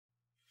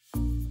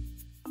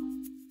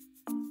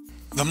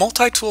The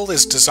MultiTool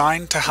is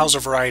designed to house a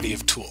variety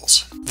of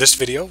tools. This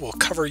video will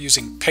cover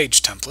using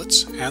page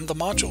templates and the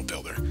module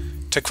builder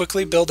to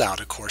quickly build out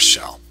a course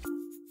shell.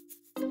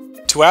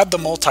 To add the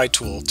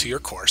MultiTool to your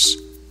course,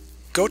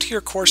 go to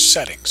your course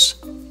settings,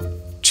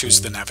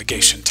 choose the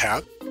Navigation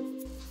tab,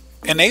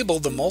 enable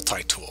the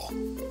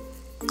MultiTool,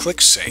 click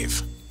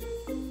Save.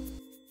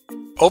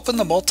 Open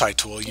the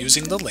MultiTool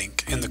using the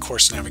link in the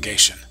course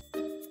navigation.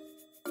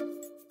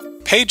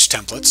 Page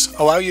templates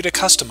allow you to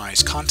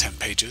customize content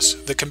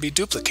pages that can be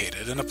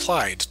duplicated and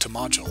applied to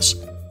modules.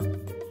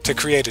 To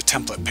create a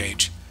template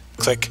page,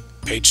 click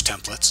Page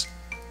Templates.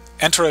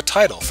 Enter a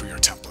title for your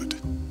template.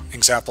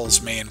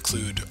 Examples may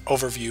include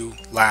Overview,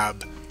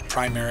 Lab,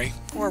 Primary,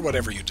 or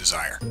whatever you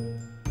desire.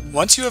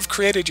 Once you have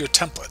created your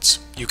templates,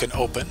 you can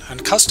open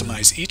and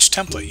customize each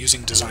template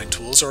using design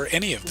tools or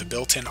any of the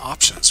built-in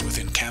options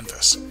within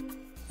Canvas.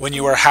 When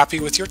you are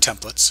happy with your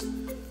templates,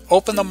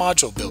 open the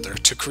Module Builder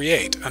to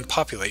create and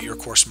populate your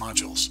course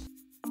modules.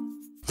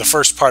 The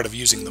first part of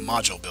using the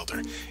Module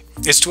Builder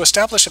is to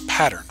establish a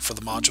pattern for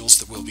the modules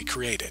that will be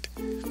created.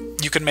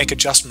 You can make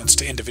adjustments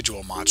to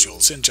individual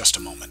modules in just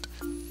a moment.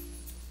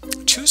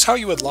 Choose how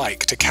you would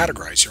like to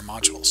categorize your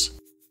modules.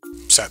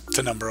 Set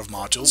the number of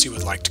modules you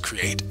would like to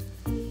create.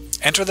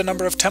 Enter the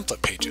number of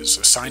template pages,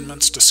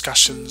 assignments,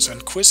 discussions,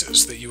 and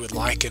quizzes that you would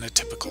like in a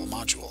typical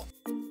module.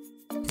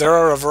 There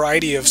are a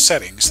variety of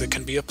settings that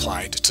can be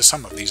applied to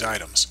some of these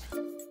items.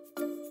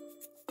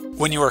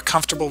 When you are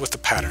comfortable with the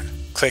pattern,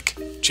 click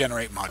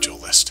Generate Module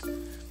List.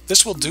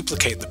 This will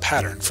duplicate the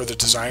pattern for the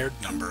desired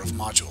number of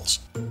modules.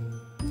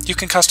 You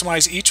can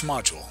customize each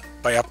module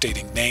by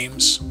updating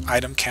names,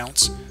 item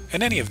counts,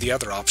 and any of the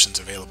other options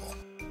available.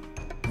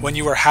 When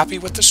you are happy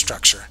with the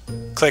structure,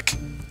 click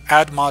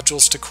Add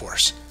Modules to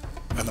Course,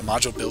 and the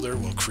Module Builder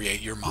will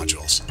create your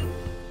modules.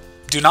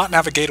 Do not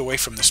navigate away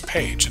from this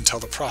page until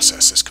the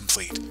process is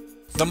complete.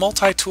 The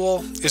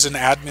MultiTool is an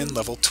admin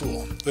level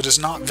tool that is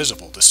not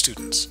visible to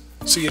students,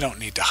 so you don't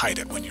need to hide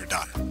it when you're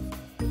done.